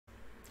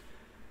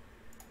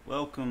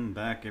Welcome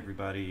back,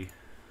 everybody.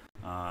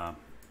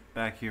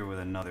 Back here with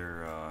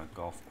another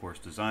golf course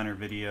designer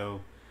video.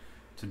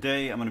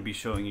 Today I'm going to be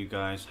showing you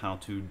guys how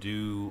to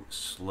do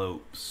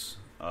slopes.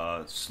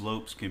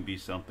 Slopes can be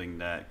something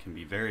that can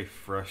be very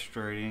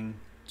frustrating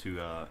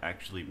to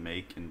actually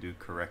make and do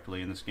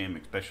correctly in this game,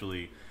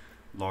 especially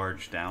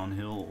large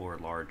downhill or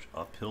large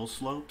uphill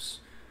slopes.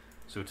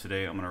 So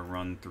today I'm going to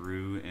run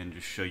through and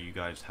just show you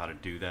guys how to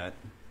do that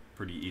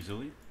pretty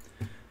easily.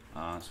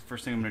 So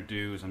first thing I'm going to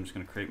do is I'm just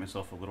going to create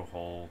myself a little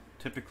hole.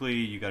 Typically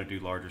you got to do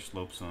larger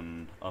slopes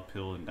on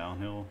uphill and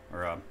downhill,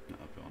 or not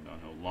uphill and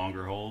downhill,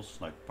 longer holes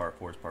like par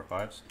 4s, par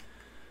 5s.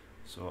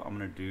 So I'm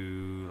going to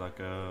do like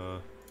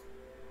a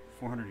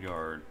 400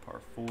 yard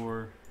par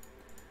 4.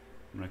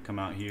 I'm going to come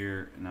out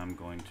here and I'm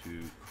going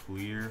to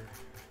clear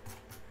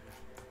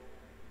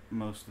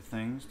most of the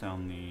things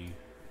down the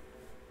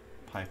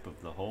pipe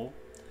of the hole.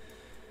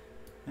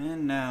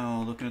 And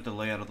now, looking at the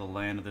layout of the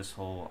land of this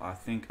hole, I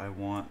think I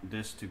want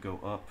this to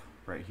go up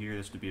right here,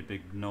 this to be a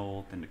big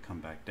knoll, then to come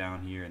back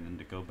down here, and then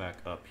to go back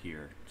up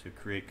here to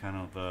create kind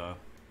of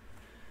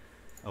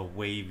a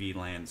wavy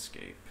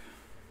landscape.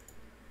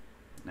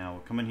 Now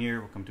we'll come in here,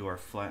 we'll come to our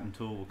flatten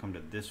tool, we'll come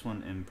to this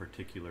one in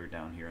particular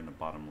down here in the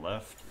bottom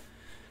left.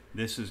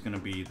 This is going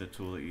to be the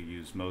tool that you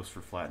use most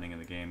for flattening in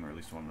the game, or at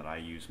least the one that I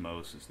use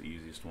most. It's the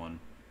easiest one.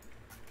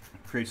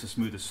 It creates the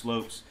smoothest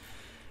slopes.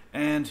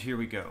 And here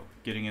we go,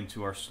 getting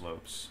into our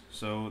slopes.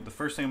 So the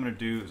first thing I'm going to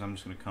do is I'm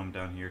just going to come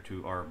down here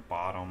to our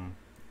bottom,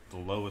 the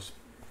lowest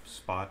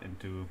spot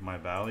into my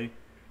valley.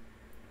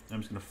 I'm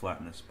just going to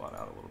flatten this spot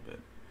out a little bit.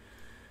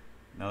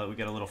 Now that we've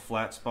got a little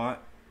flat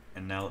spot,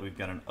 and now that we've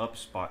got an up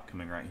spot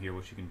coming right here,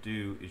 what you can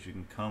do is you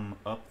can come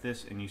up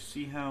this, and you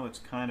see how it's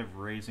kind of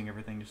raising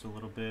everything just a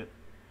little bit.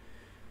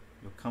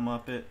 You'll come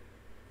up it,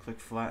 click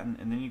flatten,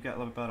 and then you've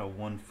got about a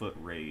 1 foot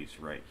raise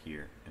right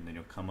here. And then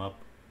you'll come up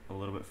a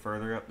little bit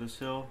further up this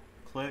hill,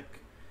 click,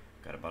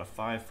 got about a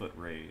 5 foot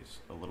raise,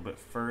 a little bit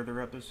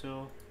further up this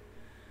hill,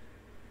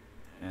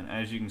 and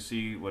as you can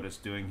see, what it's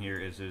doing here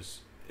is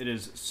it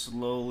is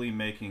slowly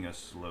making a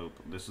slope.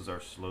 This is our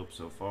slope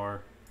so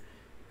far.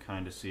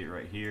 Kind of see it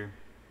right here.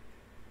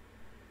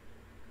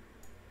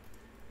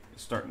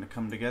 It's starting to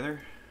come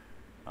together.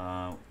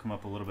 Come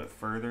up a little bit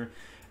further,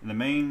 and the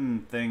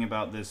main thing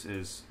about this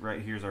is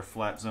right here's our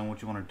flat zone.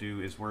 What you want to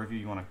do is wherever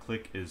you want to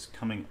click is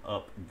coming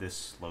up this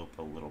slope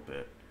a little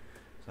bit.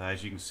 So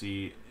as you can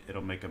see,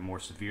 it'll make a more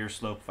severe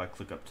slope if I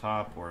click up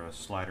top, or a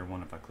slighter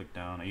one if I click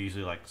down. I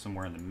usually like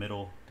somewhere in the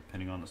middle,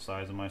 depending on the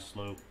size of my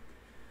slope.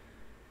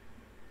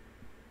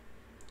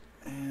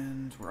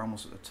 And we're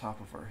almost at the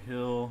top of our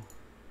hill.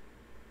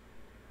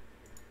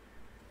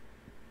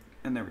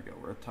 And there we go,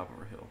 we're at the top of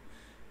our hill.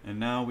 And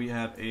now we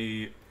have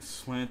a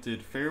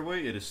slanted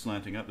fairway. It is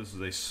slanting up. This is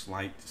a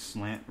slight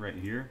slant right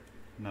here,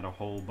 not a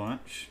whole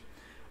bunch.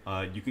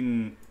 You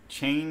can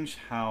change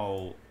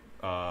how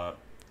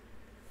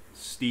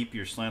steep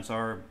your slants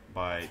are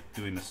by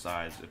doing the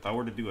size. If I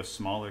were to do a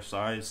smaller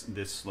size,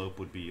 this slope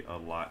would be a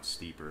lot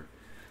steeper,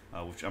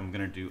 which I'm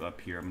going to do up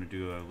here. I'm going to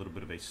do a little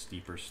bit of a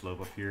steeper slope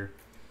up here.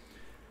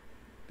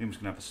 I'm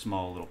just going to have a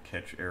small little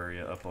catch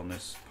area up on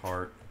this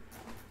part.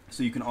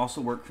 So you can also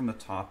work from the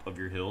top of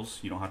your hills.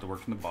 You don't have to work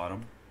from the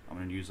bottom. I'm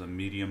going to use a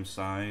medium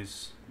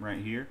size right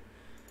here.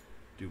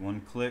 Do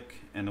one click,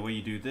 and the way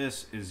you do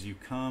this is you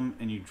come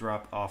and you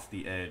drop off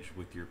the edge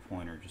with your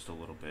pointer just a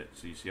little bit.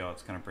 So you see how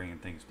it's kind of bringing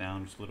things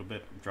down just a little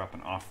bit. I'm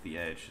dropping off the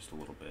edge just a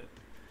little bit.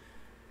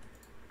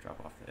 Drop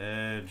off the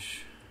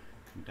edge,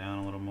 come down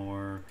a little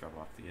more, drop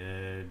off the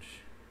edge,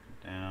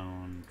 come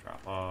down,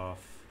 drop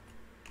off,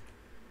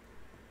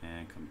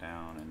 and come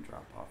down and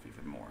drop off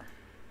even more.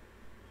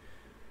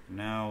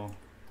 Now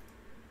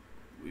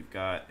we've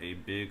got a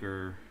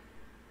bigger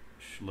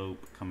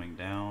slope coming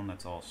down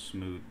that's all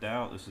smoothed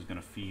out. This is going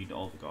to feed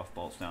all the golf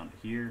balls down to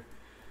here,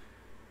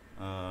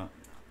 and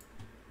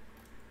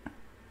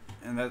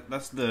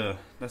that's the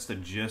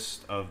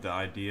gist of the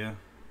idea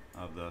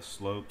of the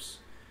slopes.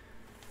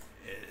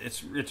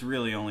 It's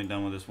really only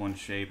done with this one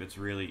shape. It's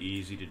really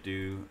easy to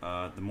do.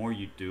 The more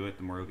you do it,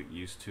 the more you'll get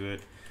used to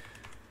it.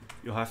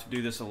 You'll have to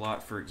do this a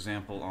lot, for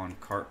example, on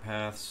cart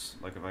paths.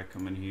 Like if I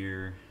come in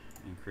here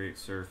and create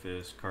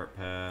surface, cart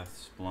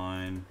path,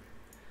 spline.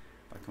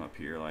 I come up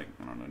here, like,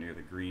 I don't know, near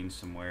the green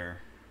somewhere.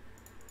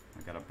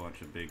 I got a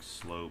bunch of big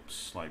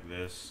slopes like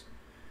this.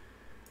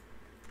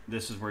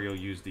 This is where you'll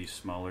use the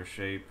smaller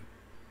shape,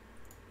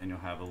 and you'll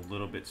have a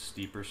little bit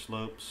steeper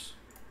slopes.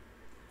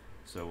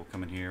 So we'll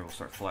come in here, we'll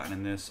start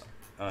flattening this.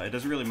 It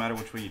doesn't really matter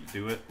which way you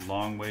do it.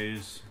 Long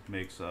ways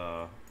makes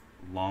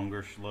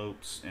longer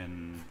slopes,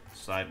 and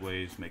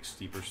sideways makes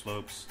steeper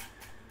slopes.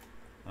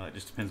 It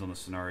just depends on the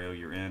scenario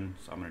you're in.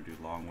 So I'm going to do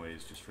long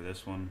ways just for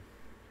this one.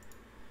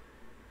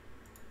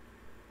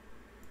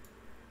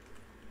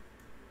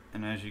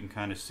 And as you can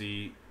kind of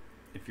see,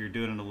 if you're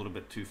doing it a little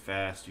bit too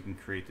fast, you can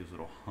create these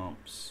little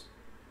humps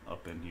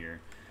up in here.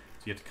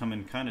 So you have to come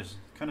in kind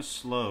of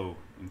slow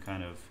and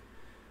kind of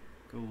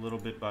go little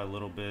bit by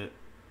little bit.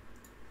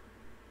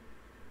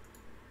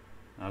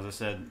 As I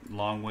said,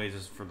 long ways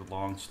is for the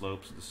long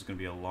slopes. This is going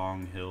to be a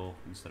long hill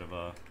instead of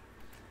a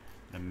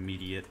an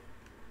immediate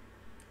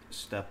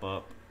step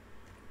up.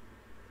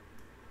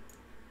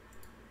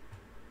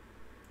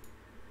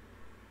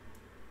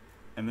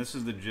 And this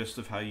is the gist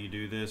of how you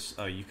do this.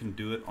 You can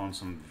do it on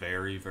some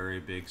very, very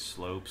big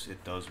slopes.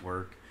 It does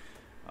work.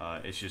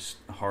 It's just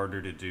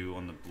harder to do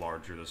on the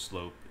larger the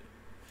slope.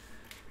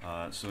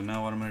 So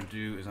now what I'm going to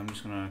do is I'm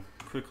just going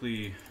to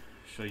quickly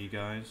show you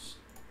guys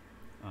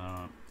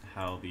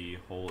how the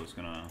hole is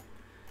going to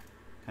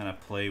kind of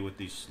play with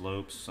these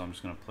slopes. So I'm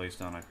just going to place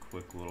down a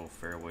quick little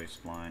fairway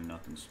spline,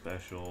 nothing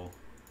special.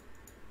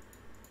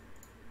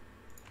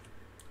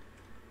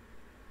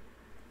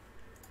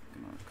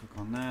 I'm going to click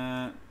on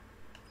that,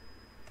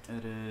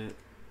 edit,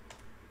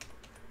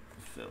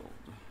 filled.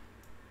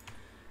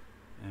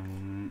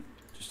 And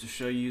just to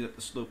show you that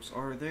the slopes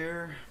are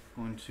there,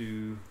 I'm going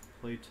to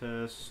play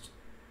test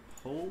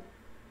hole.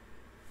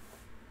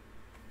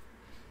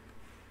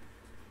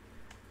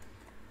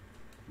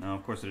 Now,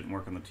 of course, it didn't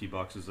work on the tee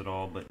boxes at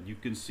all, but you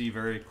can see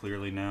very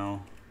clearly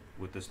now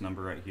with this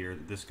number right here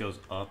that this goes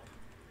up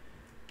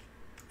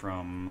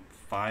from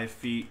 5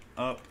 feet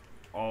up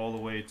all the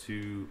way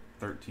to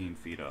 13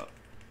 feet up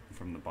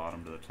from the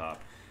bottom to the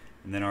top.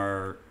 And then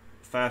our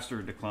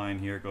faster decline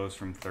here goes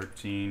from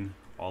 13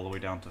 all the way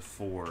down to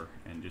 4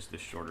 in just this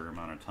shorter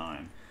amount of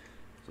time.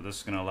 So this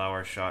is going to allow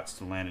our shots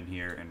to land in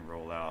here and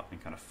roll out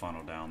and kind of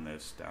funnel down to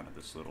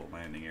this little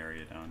landing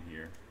area down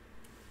here.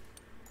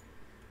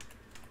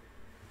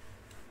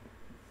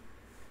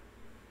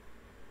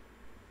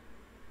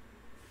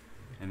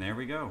 And there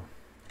we go.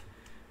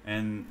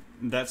 And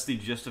that's the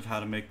gist of how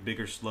to make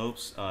bigger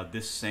slopes.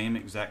 This same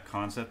exact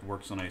concept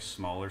works on a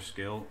smaller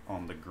scale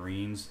on the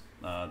greens,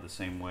 the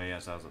same way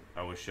as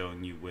I was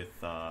showing you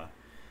with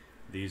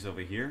these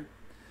over here.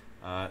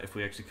 If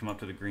we actually come up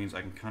to the greens,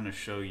 I can kind of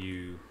show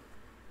you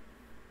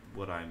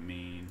what I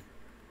mean.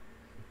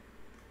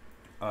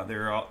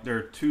 There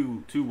are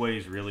two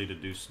ways really to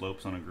do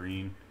slopes on a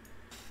green.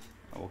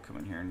 I will come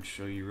in here and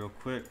show you real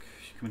quick.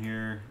 You come in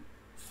here,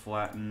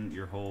 flatten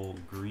your whole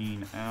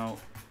green out.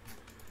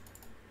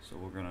 So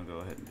we're gonna go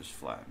ahead and just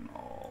flatten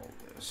all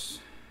this.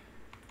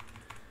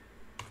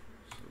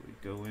 So we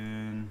go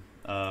in.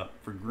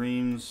 For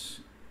greens,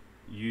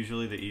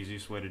 usually the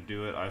easiest way to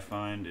do it, I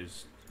find,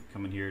 is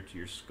come in here to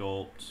your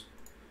sculpt,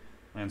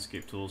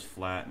 landscape tools,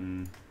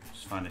 flatten,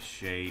 just find a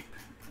shape,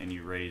 and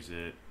you raise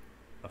it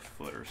a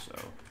foot or so.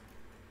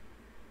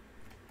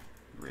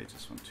 Raise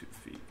this one 2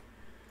 feet.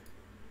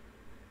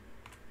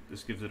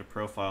 This gives it a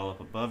profile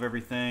up above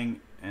everything,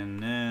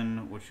 and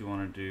then what you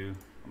want to do,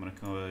 I'm going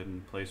to go ahead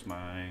and place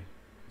my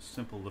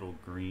simple little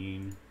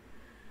green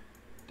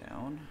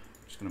down.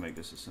 I'm just going to make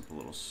this a simple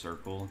little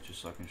circle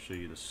just so I can show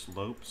you the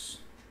slopes.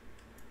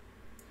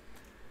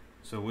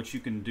 So what you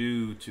can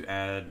do to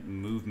add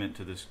movement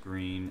to this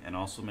green and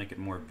also make it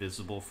more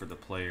visible for the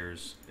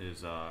players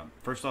is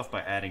first off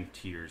by adding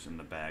tiers in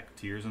the back.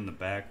 Tiers in the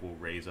back will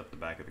raise up the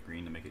back of the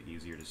green to make it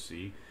easier to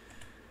see.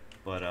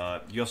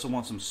 But you also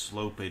want some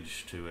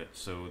slopage to it.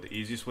 So the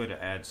easiest way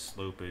to add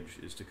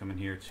slopage is to come in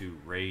here to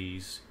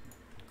raise,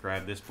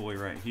 grab this boy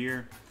right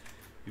here.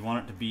 You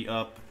want it to be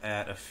up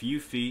at a few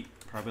feet,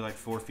 probably like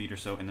 4 feet or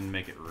so, and then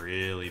make it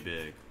really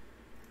big,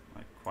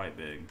 like quite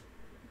big.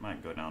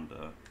 Might go down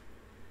to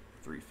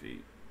 3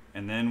 feet.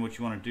 And then what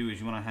you want to do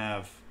is you want to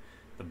have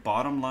the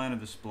bottom line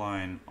of the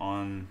spline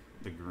on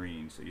the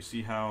green. So you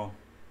see how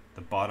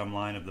the bottom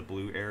line of the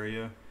blue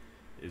area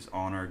is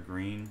on our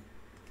green.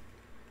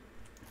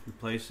 We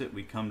place it,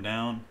 we come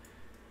down,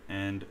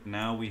 and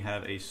now we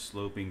have a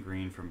sloping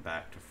green from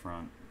back to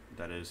front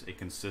that is a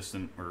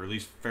consistent, or at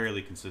least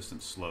fairly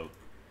consistent slope,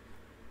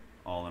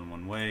 all in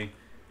one way.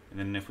 And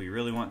then if we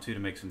really want to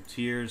make some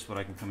tiers, what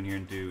I can come in here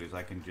and do is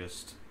I can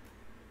just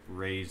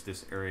raise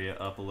this area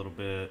up a little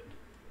bit.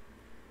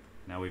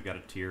 Now we've got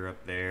a tier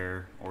up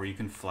there, or you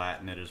can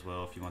flatten it as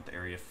well if you want the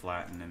area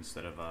flattened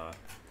instead of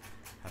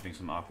having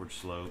some awkward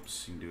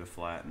slopes. You can do a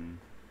flatten.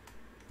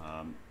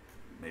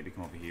 Maybe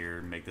come over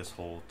here, make this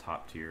whole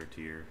top tier a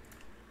tier.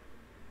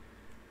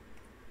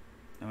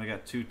 Then we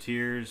got 2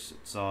 tiers.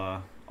 It's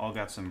all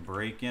got some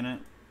break in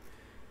it,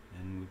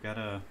 and we've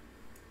got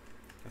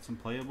some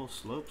playable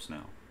slopes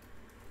now.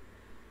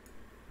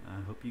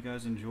 I hope you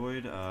guys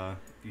enjoyed.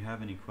 If you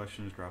have any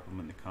questions, drop them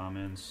in the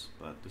comments.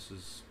 But this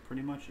is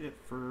pretty much it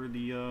for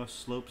the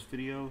slopes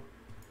video.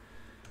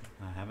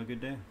 Have a good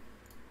day.